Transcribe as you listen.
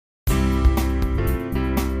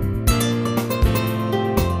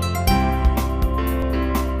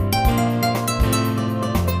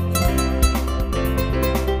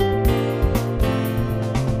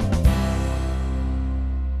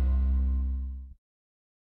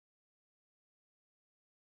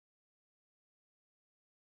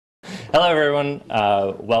Hello, everyone.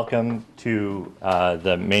 Welcome to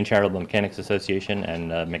the Maine Charitable Mechanics Association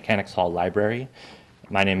and Mechanics Hall Library.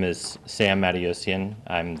 My name is Sam Mattiosian.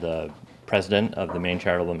 I'm the president of the Maine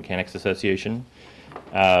Charitable Mechanics Association.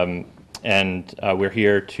 And we're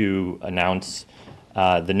here to announce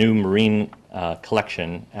the new marine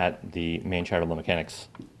collection at the Maine Charitable Mechanics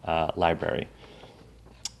Library.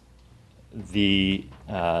 The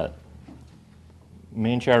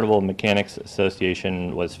Maine Charitable Mechanics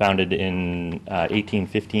Association was founded in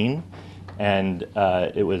 1815, and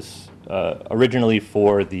it was originally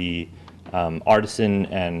for the artisan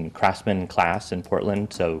and craftsman class in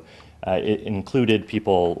Portland. So it included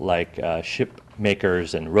people like ship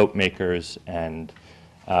makers and rope makers and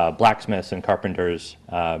blacksmiths and carpenters,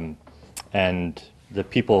 and the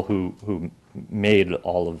people who made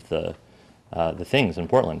all of the things in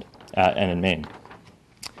Portland and in Maine.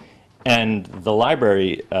 And the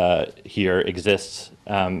library here exists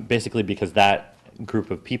basically because that group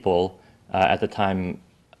of people at the time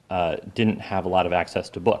didn't have a lot of access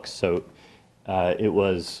to books. So it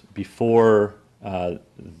was before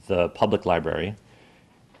the public library,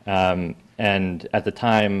 and at the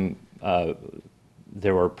time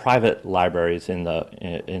there were private libraries in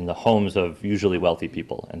the homes of usually wealthy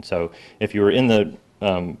people. And so if you were in the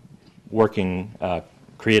working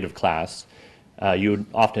creative class, you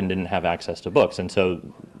often didn't have access to books, and so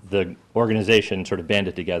the organization sort of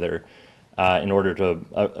banded together in order to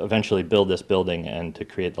eventually build this building and to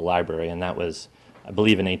create the library, and that was, I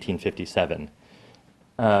believe, in 1857.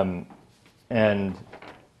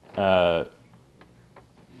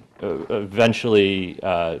 Eventually,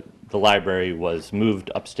 the library was moved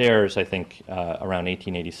upstairs, I think, around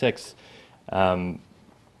 1886, in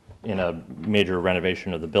a major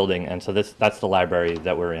renovation of the building, and so that's the library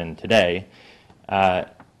that we're in today.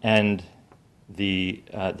 And the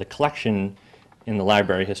collection in the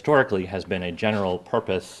library historically has been a general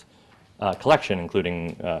purpose collection,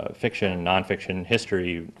 including fiction, nonfiction,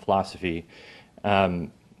 history, philosophy. But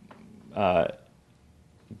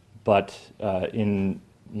in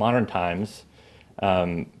modern times,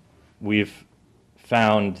 we've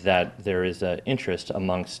found that there is an interest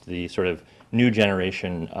amongst the sort of new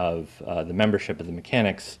generation of the membership of the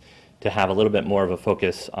mechanics to have a little bit more of a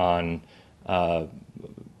focus on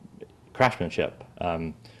craftsmanship.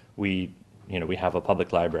 We have a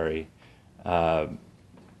public library.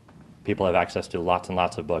 People have access to lots and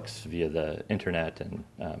lots of books via the internet and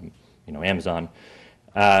Amazon.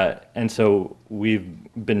 And so we've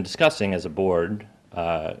been discussing as a board,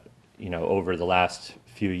 over the last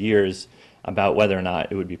few years about whether or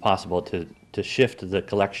not it would be possible to shift the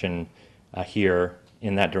collection here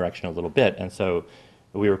in that direction a little bit. And so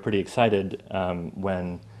we were pretty excited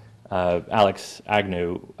when Alex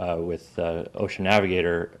Agnew with Ocean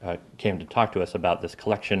Navigator came to talk to us about this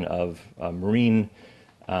collection of marine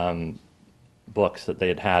books that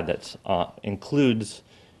they had that includes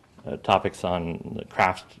topics on the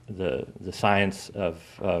craft, the science of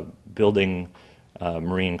building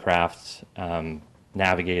marine crafts,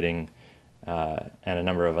 navigating, and a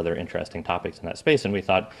number of other interesting topics in that space. And we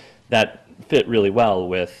thought that fit really well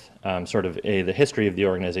with sort of A, the history of the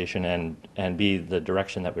organization, and B, the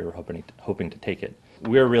direction that we were hoping to take it.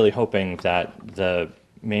 We're really hoping that the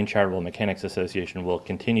Maine Charitable Mechanics Association will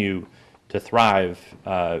continue to thrive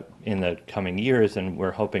in the coming years, and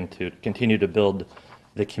we're hoping to continue to build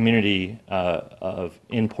the community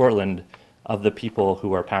in Portland of the people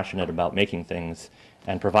who are passionate about making things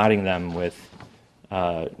and providing them with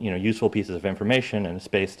useful pieces of information and a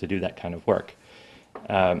space to do that kind of work.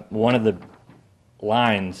 One of the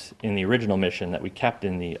lines in the original mission that we kept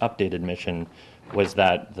in the updated mission was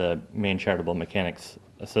that the Maine Charitable Mechanics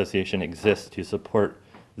Association exists to support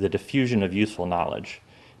the diffusion of useful knowledge.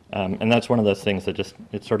 And that's one of those things that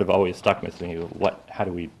it sort of always stuck with me.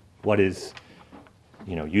 What is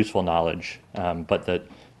useful knowledge? But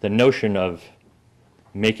the notion of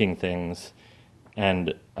making things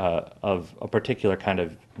and of a particular kind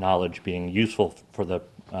of knowledge being useful for the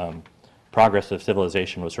progress of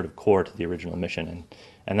civilization was sort of core to the original mission,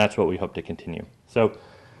 and that's what we hope to continue. So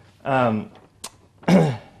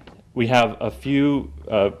we have a few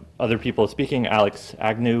other people speaking. Alex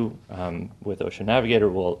Agnew with Ocean Navigator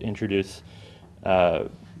will introduce the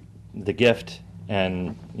gift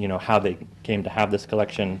and how they came to have this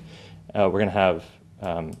collection. We're going to have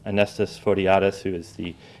Anestis Fodiatis, who is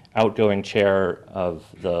the outgoing chair of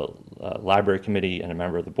the library committee and a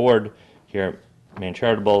member of the board here at Maine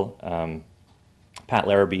Charitable, Pat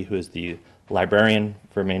Larrabee, who is the librarian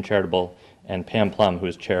for Maine Charitable, and Pam Plum, who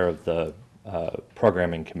is chair of the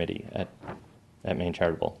programming committee at Maine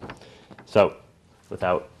Charitable. So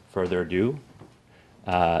without further ado,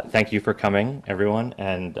 Thank you for coming, everyone,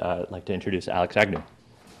 and I'd like to introduce Alex Agnew.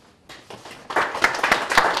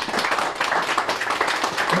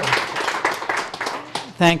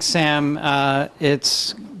 Thanks, Sam.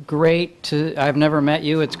 It's great to, I've never met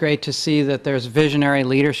you. It's great to see that there's visionary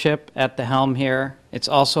leadership at the helm here. It's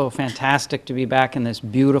also fantastic to be back in this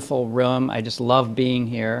beautiful room. I just love being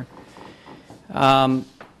here.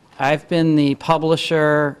 I've been the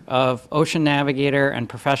publisher of Ocean Navigator and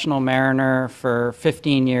Professional Mariner for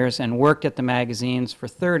 15 years and worked at the magazines for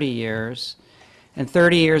 30 years. And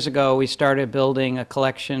 30 years ago, we started building a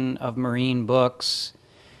collection of marine books.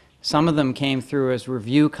 Some of them came through as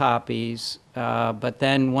review copies, but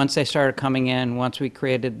then once they started coming in, once we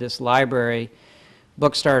created this library,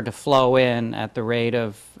 books started to flow in at the rate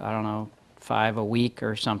of, I don't know, 5 a week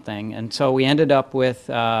or something. And so we ended up with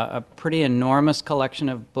a pretty enormous collection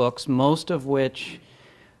of books, most of which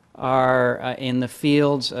are in the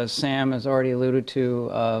fields, as Sam has already alluded to,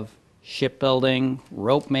 of shipbuilding,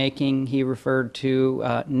 rope making, he referred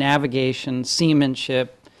to, navigation,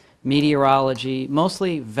 seamanship, meteorology,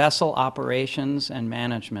 mostly vessel operations and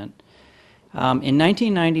management. In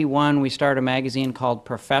 1991, we started a magazine called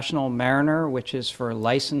Professional Mariner, which is for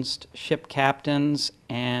licensed ship captains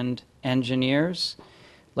and engineers,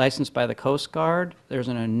 licensed by the Coast Guard. There's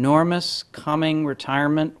an enormous coming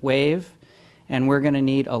retirement wave, and we're going to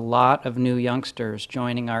need a lot of new youngsters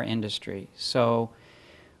joining our industry. So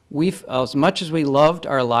as much as we loved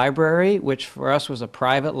our library, which for us was a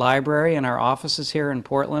private library in our offices here in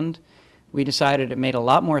Portland, we decided it made a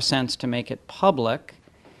lot more sense to make it public,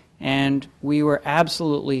 and we were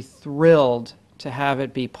absolutely thrilled to have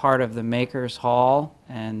it be part of the Makers Hall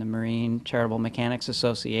and the Maine Charitable Mechanics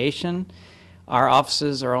Association. Our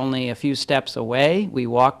offices are only a few steps away. We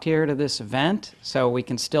walked here to this event, so we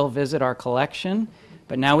can still visit our collection,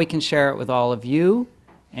 but now we can share it with all of you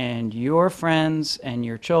and your friends and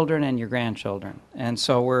your children and your grandchildren. And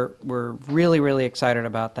so we're really, really excited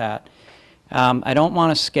about that. I don't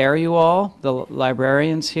want to scare you all, the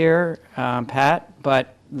librarians here, Pat,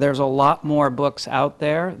 but there's a lot more books out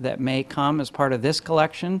there that may come as part of this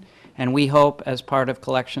collection, and we hope as part of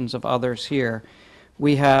collections of others here.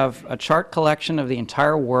 We have a chart collection of the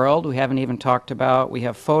entire world we haven't even talked about. We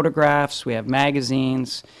have photographs, we have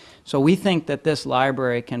magazines. So we think that this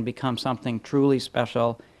library can become something truly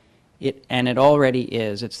special, and it already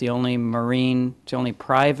is. It's the only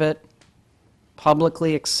private,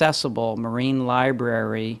 publicly accessible marine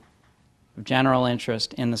library of general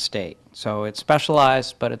interest in the state. So it's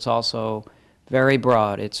specialized, but it's also very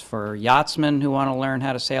broad. It's for yachtsmen who want to learn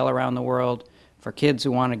how to sail around the world, for kids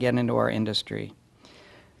who want to get into our industry.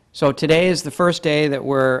 So today is the first day that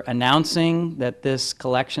we're announcing that this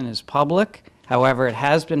collection is public. However, it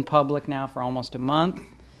has been public now for almost a month.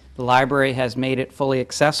 The library has made it fully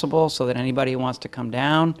accessible so that anybody who wants to come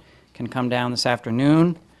down can come down this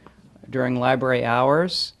afternoon during library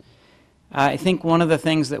hours. I think one of the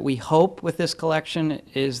things that we hope with this collection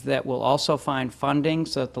is that we'll also find funding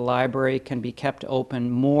so that the library can be kept open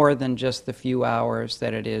more than just the few hours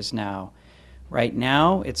that it is now. Right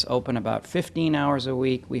now, it's open about 15 hours a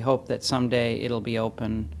week. We hope that someday it'll be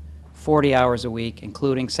open 40 hours a week,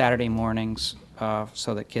 including Saturday mornings,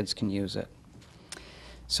 so that kids can use it.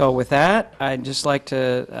 So with that, I'd just like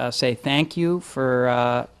to say thank you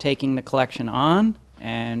for taking the collection on,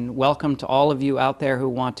 and welcome to all of you out there who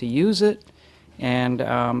want to use it. And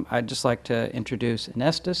I'd just like to introduce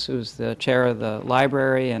Anestis, who's the chair of the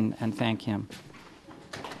library, and thank him.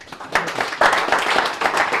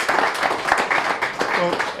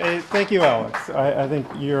 Well, thank you, Alex. I think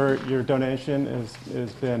your donation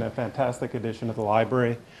has been a fantastic addition to the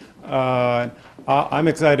library. I'm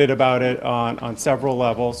excited about it on several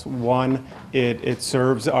levels. One, it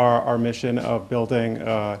serves our mission of building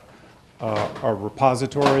a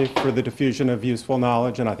repository for the diffusion of useful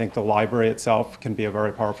knowledge, and I think the library itself can be a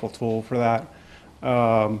very powerful tool for that.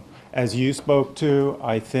 As you spoke to,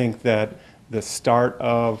 I think that the start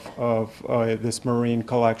of this marine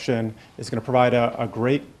collection is going to provide a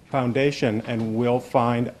great foundation, and we'll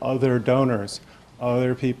find other donors,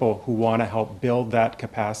 other people who want to help build that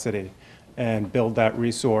capacity and build that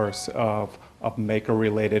resource of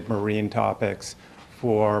maker-related marine topics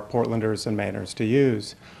for Portlanders and Mainers to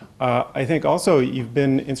use. I think also you've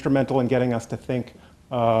been instrumental in getting us to think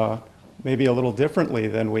maybe a little differently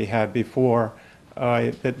than we had before,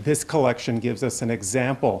 that this collection gives us an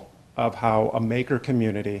example of how a maker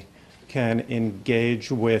community can engage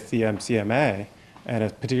with the MCMA,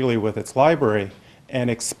 and particularly with its library, and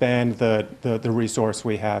expand the resource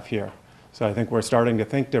we have here. So I think we're starting to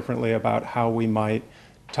think differently about how we might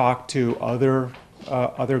talk to other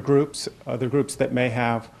groups that may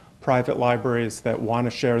have private libraries that want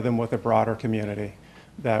to share them with a broader community,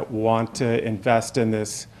 that want to invest in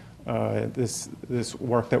this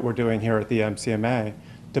work that we're doing here at the MCMA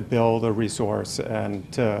to build a resource and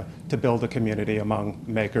to build a community among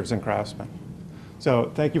makers and craftsmen.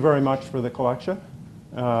 So thank you very much for the collection,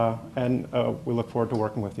 and we look forward to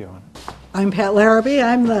working with you on it. I'm Pat Larrabee.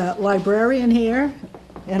 I'm the librarian here,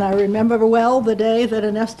 and I remember well the day that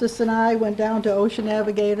Anestis and I went down to Ocean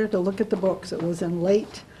Navigator to look at the books. It was in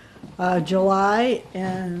late July,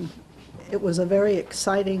 and it was a very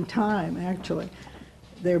exciting time, actually.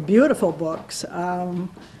 They're beautiful books.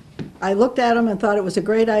 I looked at them and thought it was a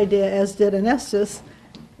great idea, as did Anestis,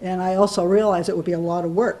 and I also realized it would be a lot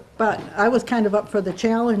of work. But I was kind of up for the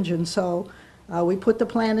challenge, and so we put the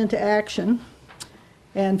plan into action.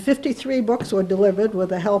 And 53 books were delivered with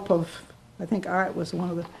the help of, I think Art was one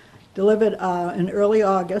of the, delivered in early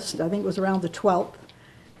August. I think it was around the 12th.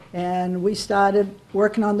 And we started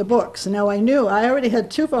working on the books. Now I already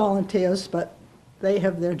had 2 volunteers, but they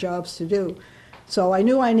have their jobs to do. So I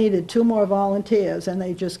knew I needed 2 more volunteers, and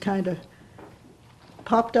they just kind of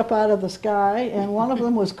popped up out of the sky, and one of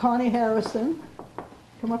them was Connie Harrison.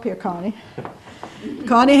 Come up here, Connie.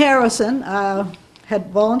 Connie Harrison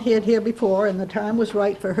had volunteered here before, and the time was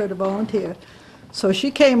right for her to volunteer. So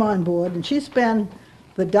she came on board, and she's been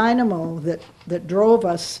the dynamo that drove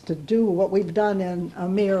us to do what we've done in a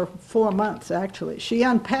mere 4 months, actually. She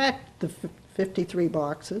unpacked the 53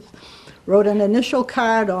 boxes, wrote an initial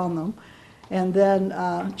card on them, and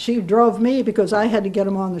then she drove me because I had to get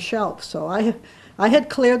them on the shelf. So I had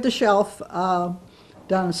cleared the shelf,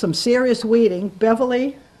 done some serious weeding.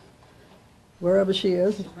 Beverly, wherever she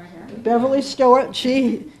is, Beverly Stewart,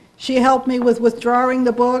 she helped me with withdrawing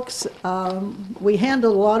the books. We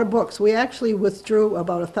handled a lot of books. We actually withdrew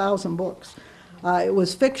about 1,000 books. It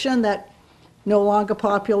was fiction that no longer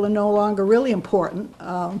popular, no longer really important.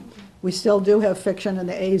 We still do have fiction in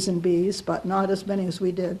the A's and B's, but not as many as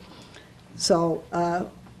we did. So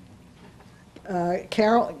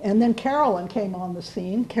Carolyn came on the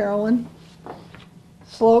scene. Carolyn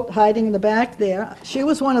Sloat, hiding in the back there. She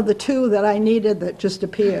was one of the 2 that I needed that just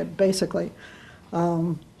appeared, basically.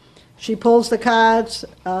 She pulls the cards,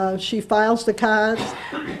 she files the cards.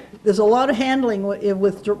 There's a lot of handling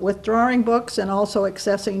with withdrawing books and also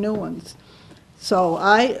accessing new ones. So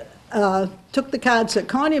I took the cards that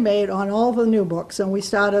Connie made on all the new books, and we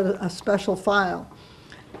started a special file.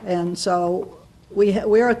 And so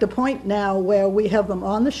we're at the point now where we have them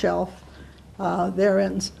on the shelf.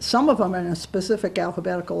 Some of them are in a specific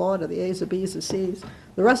alphabetical order, the A's, the B's, the C's.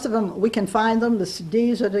 The rest of them, we can find them, the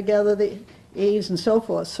D's are together, the E's, and so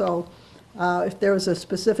forth. So if there is a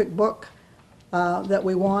specific book that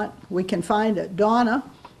we want, we can find it. Donna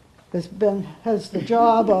has the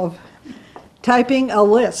job of typing a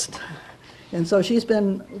list. And so she's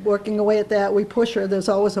been working away at that. We push her. There's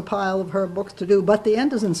always a pile of her books to do. But the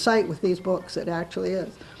end is in sight with these books. It actually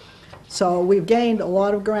is. So we've gained a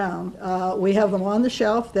lot of ground. We have them on the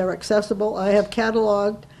shelf. They're accessible. I have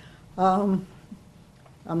cataloged,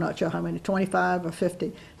 I'm not sure how many, 25 or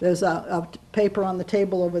 50. There's a paper on the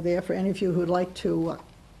table over there for any of you who'd like to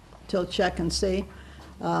check and see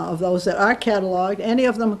of those that are cataloged. Any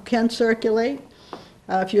of them can circulate.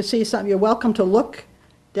 If you see something, you're welcome to look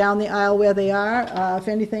down the aisle where they are. If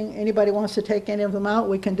anybody wants to take any of them out,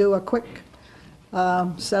 we can do a quick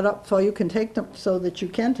setup so you can take them, so that you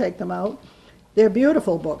can take them out. They're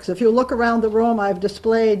beautiful books. If you look around the room, I've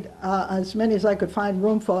displayed as many as I could find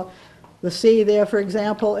room for. The sea there, for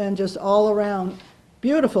example, and just all around.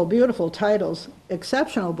 Beautiful, beautiful titles,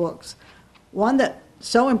 exceptional books. One that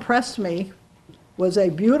so impressed me was a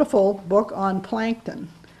beautiful book on plankton.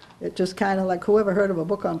 It just kind of like, whoever heard of a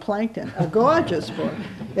book on plankton? A gorgeous book.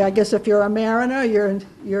 Yeah, I guess if you're a mariner,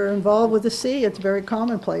 you're involved with the sea, it's very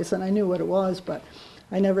commonplace, and I knew what it was, but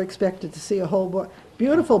I never expected to see a whole book.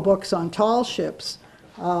 Beautiful books on tall ships.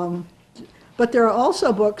 But there are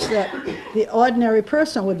also books that the ordinary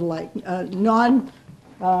person would like, a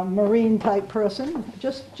non-marine type person,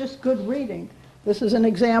 just good reading. This is an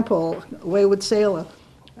example, Wayward Sailor,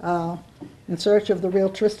 In Search of the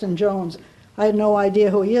Real Tristan Jones. I had no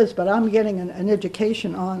idea who he is, but I'm getting an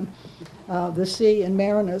education on the sea and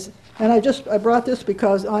mariners. And I brought this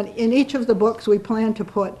because in each of the books we plan to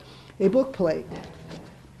put a book plate,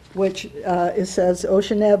 which it says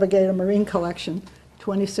Ocean Navigator Marine Collection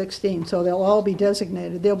 2016. So they'll all be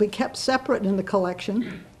designated. They'll be kept separate in the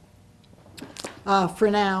collection for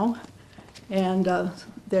now, and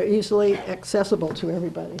they're easily accessible to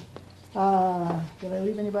everybody. Did I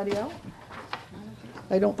leave anybody out?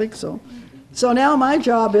 I don't think so. So now my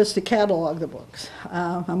job is to catalog the books.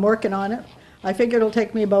 I'm working on it. I figure it'll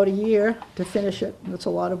take me about a year to finish it. It's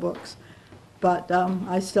a lot of books. But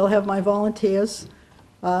I still have my volunteers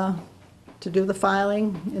to do the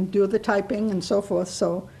filing and do the typing and so forth,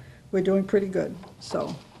 so we're doing pretty good.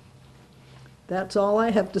 So that's all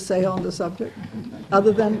I have to say on the subject,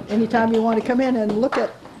 other than anytime you want to come in and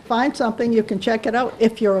find something, you can check it out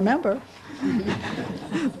if you're a member.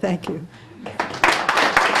 Thank you.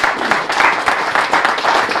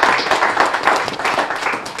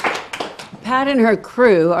 Pat and her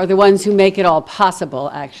crew are the ones who make it all possible,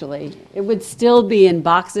 actually. It would still be in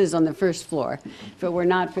boxes on the first floor if it were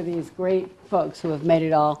not for these great folks who have made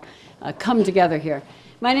it all come together here.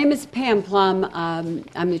 My name is Pam Plum.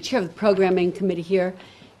 I'm the chair of the programming committee here,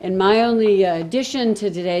 and my only addition to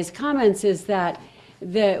today's comments is that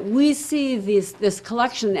we see this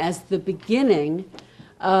collection as the beginning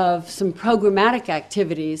of some programmatic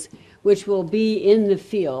activities which will be in the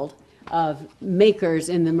field of makers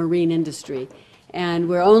in the marine industry. And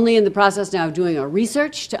we're only in the process now of doing our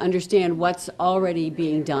research to understand what's already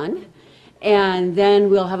being done. And then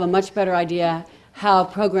we'll have a much better idea how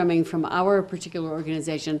programming from our particular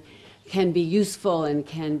organization can be useful and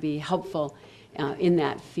can be helpful in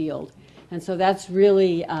that field. And so that's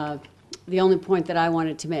really the only point that I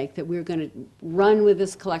wanted to make, that we're going to run with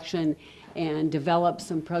this collection and develop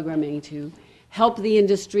some programming to help the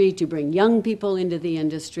industry, to bring young people into the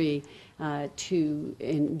industry, to,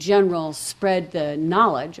 in general, spread the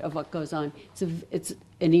knowledge of what goes on. It's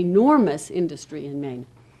an enormous industry in Maine.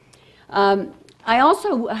 I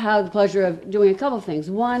also have the pleasure of doing a couple of things.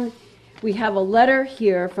 One, we have a letter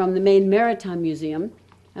here from the Maine Maritime Museum,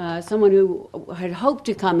 someone who had hoped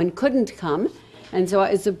to come and couldn't come. And so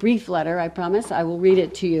it's a brief letter, I promise. I will read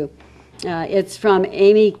it to you. It's from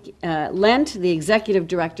Amy Lent, the executive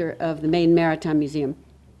director of the Maine Maritime Museum.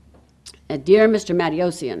 Dear Mr.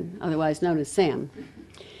 Matiosian, otherwise known as Sam,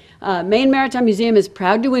 Maine Maritime Museum is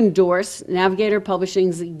proud to endorse Navigator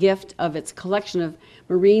Publishing's gift of its collection of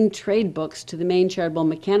marine trade books to the Maine Charitable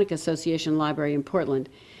Mechanic Association Library in Portland.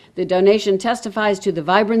 The donation testifies to the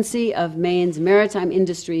vibrancy of Maine's maritime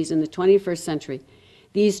industries in the 21st century.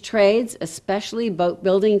 These trades, especially boat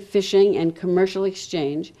building, fishing, and commercial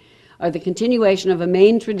exchange, are the continuation of a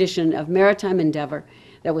Maine tradition of maritime endeavor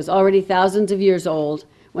that was already thousands of years old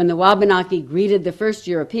when the Wabanaki greeted the first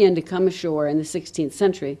European to come ashore in the 16th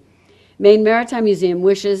century. Maine Maritime Museum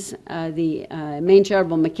wishes the Maine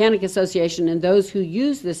Charitable Mechanic Association and those who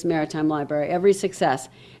use this maritime library every success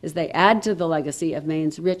as they add to the legacy of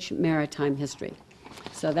Maine's rich maritime history.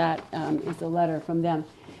 So that is a letter from them.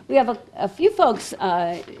 We have a few folks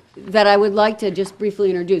that I would like to just briefly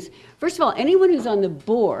introduce. First of all, anyone who's on the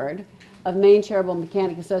board of Maine Charitable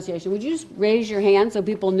Mechanic Association, would you just raise your hand so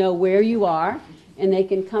people know where you are and they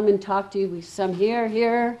can come and talk to you? We some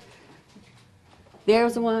here,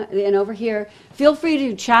 there's one, and over here. Feel free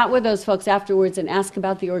to chat with those folks afterwards and ask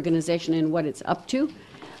about the organization and what it's up to.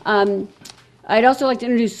 I'd also like to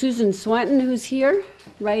introduce Susan Swanton, who's here,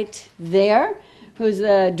 right there, who's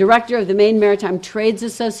the director of the Maine Maritime Trades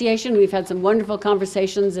Association. We've had some wonderful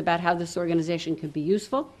conversations about how this organization could be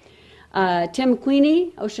useful. Tim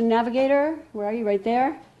Queenie, Ocean Navigator, where are you? Right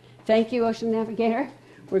there. Thank you, Ocean Navigator.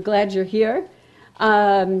 We're glad you're here.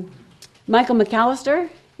 Michael McAllister,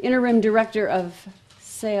 interim director of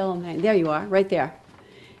Sail Maine. There you are, right there.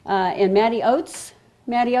 And Maddie Oates.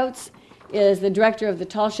 Maddie Oates is the director of the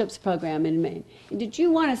Tall Ships program in Maine. Did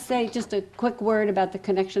you want to say just a quick word about the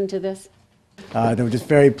connection to this? No, we're just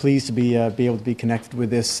very pleased to be able to be connected with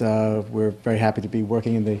this. We're very happy to be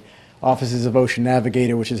working in the offices of Ocean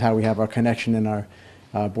Navigator, which is how we have our connection, and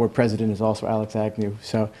our board president is also Alex Agnew.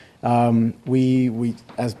 So we,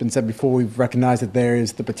 as been said before, we've recognized that there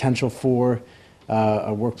is the potential for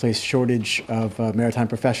a workplace shortage of maritime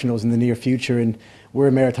professionals in the near future, and we're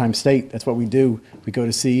a maritime state. That's what we do. We go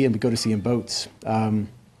to sea, and we go to sea in boats.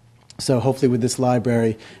 So hopefully with this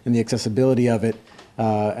library and the accessibility of it,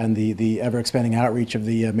 and the ever-expanding outreach of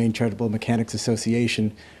the Maine Charitable Mechanics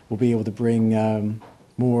Association, we'll be able to bring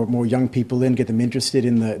more young people in, get them interested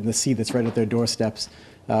in the sea that's right at their doorsteps.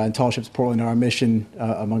 In Tall Ships Portland, our mission,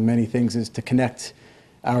 among many things, is to connect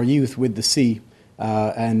our youth with the sea.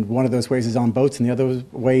 And one of those ways is on boats, and the other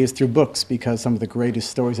way is through books, because some of the greatest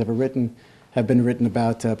stories ever written have been written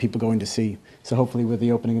about people going to sea. So hopefully with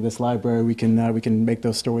the opening of this library, we can make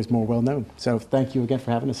those stories more well known. So thank you again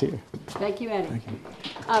for having us here. Thank you, Eddie. Thank you.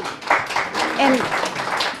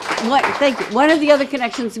 Thank you. One of the other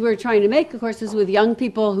connections we're trying to make, of course, is with young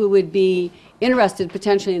people who would be interested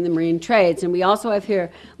potentially in the marine trades. And we also have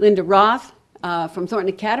here Linda Roth from Thornton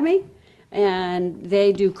Academy. and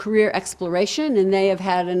they do career exploration, and they have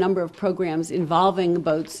had a number of programs involving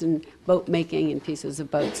boats and boat making and pieces of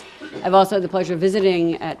boats. I've also had the pleasure of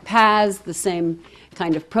visiting at PAS, the same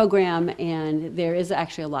kind of program, and there is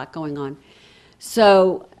actually a lot going on.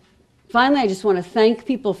 So finally, I just want to thank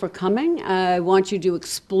people for coming. I want you to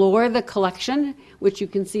explore the collection, which you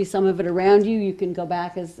can see some of it around you. You can go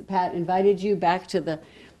back, as Pat invited you, back to the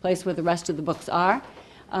place where the rest of the books are.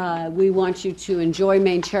 We want you to enjoy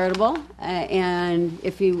Maine Charitable, and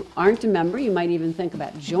if you aren't a member, you might even think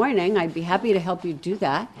about joining. I'd be happy to help you do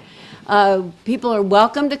that. People are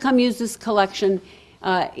welcome to come use this collection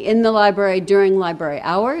in the library during library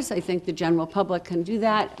hours. I think the general public can do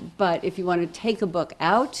that, but if you want to take a book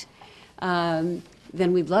out,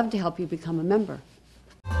 then we'd love to help you become a member.